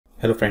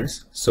Hello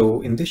friends,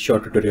 so in this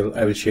short tutorial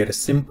I will share a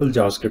simple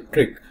JavaScript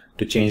trick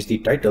to change the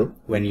title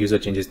when user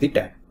changes the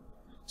tab.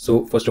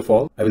 So first of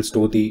all, I will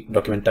store the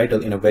document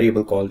title in a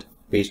variable called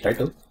page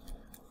title.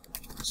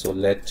 So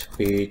let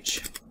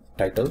page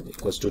title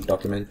equals to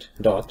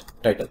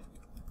document.title.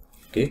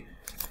 Okay.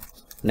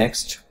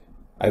 Next,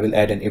 I will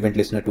add an event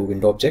listener to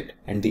window object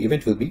and the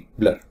event will be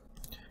blur.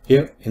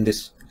 Here in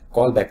this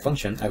callback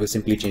function, I will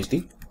simply change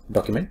the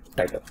document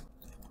title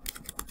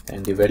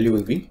and the value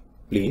will be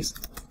please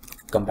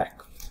come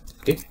back.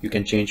 Okay, you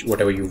can change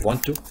whatever you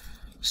want to.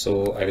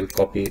 So I will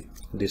copy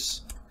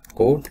this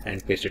code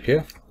and paste it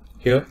here.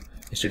 Here,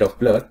 instead of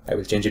blur, I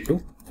will change it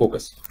to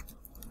focus.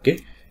 Okay,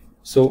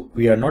 so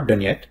we are not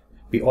done yet.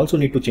 We also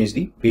need to change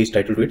the page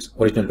title to its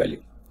original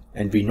value.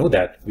 And we know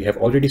that we have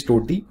already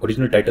stored the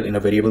original title in a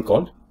variable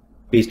called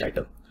page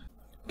title.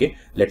 Okay,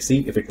 let's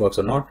see if it works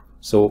or not.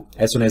 So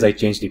as soon as I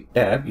change the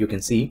tab, you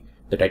can see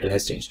the title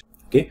has changed.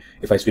 Okay,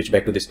 if I switch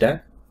back to this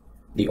tab,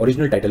 the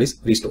original title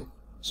is restored.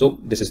 So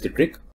this is the trick.